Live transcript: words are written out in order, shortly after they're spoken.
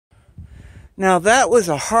Now that was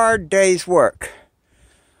a hard day's work.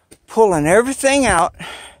 Pulling everything out,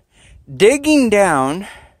 digging down,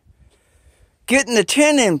 getting the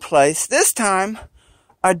tin in place. This time,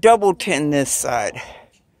 I double tin this side.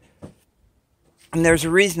 And there's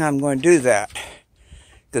a reason I'm going to do that.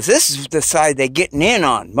 Because this is the side they're getting in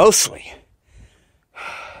on, mostly.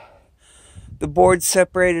 The board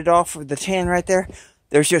separated off of the tin right there.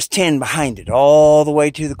 There's just tin behind it, all the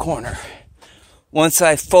way to the corner. Once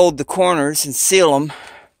I fold the corners and seal them,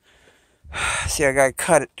 see, I gotta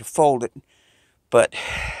cut it to fold it, but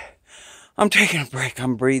I'm taking a break.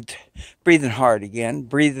 I'm breathing hard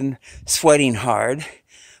again, sweating hard,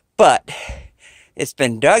 but it's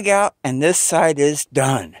been dug out and this side is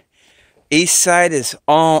done. East side is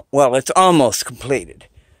it's almost completed.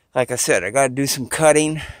 Like I said, I gotta do some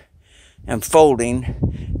cutting and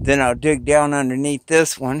folding. Then I'll dig down underneath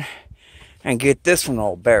this one and get this one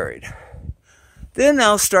all buried. Then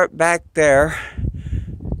I'll start back there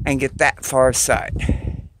and get that far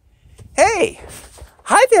side. Hey!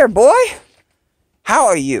 Hi there, boy! How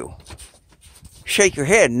are you? Shake your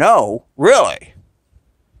head. No, really?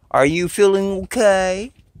 Are you feeling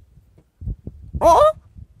okay? Oh?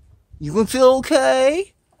 You can feel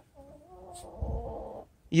okay?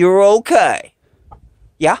 You're okay?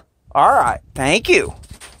 Yeah? Alright, thank you.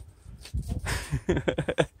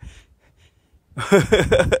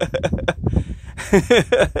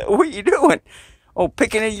 What are you doing? Oh,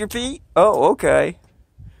 picking at your feet? Oh, okay.